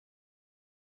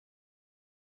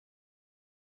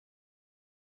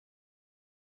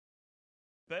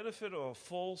benefit of a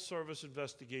full-service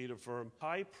investigative firm,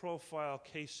 high-profile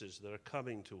cases that are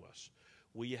coming to us,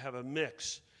 where you have a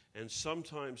mix, and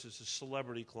sometimes it's a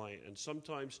celebrity client, and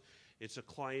sometimes it's a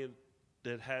client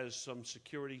that has some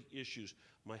security issues.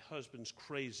 My husband's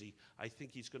crazy. I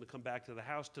think he's going to come back to the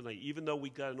house tonight. Even though we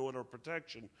got an order of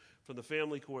protection from the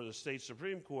family court or the state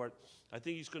Supreme Court, I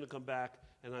think he's going to come back,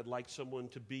 and I'd like someone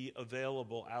to be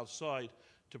available outside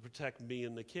to protect me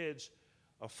and the kids.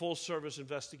 A full-service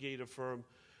investigative firm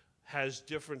has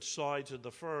different sides of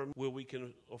the firm where we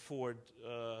can afford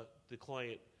the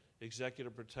client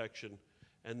executive protection,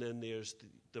 and then there's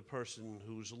the person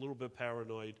who's a little bit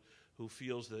paranoid, who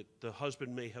feels that the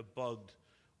husband may have bugged,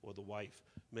 or the wife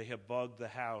may have bugged the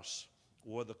house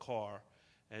or the car,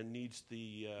 and needs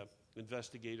the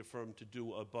investigative firm to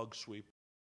do a bug sweep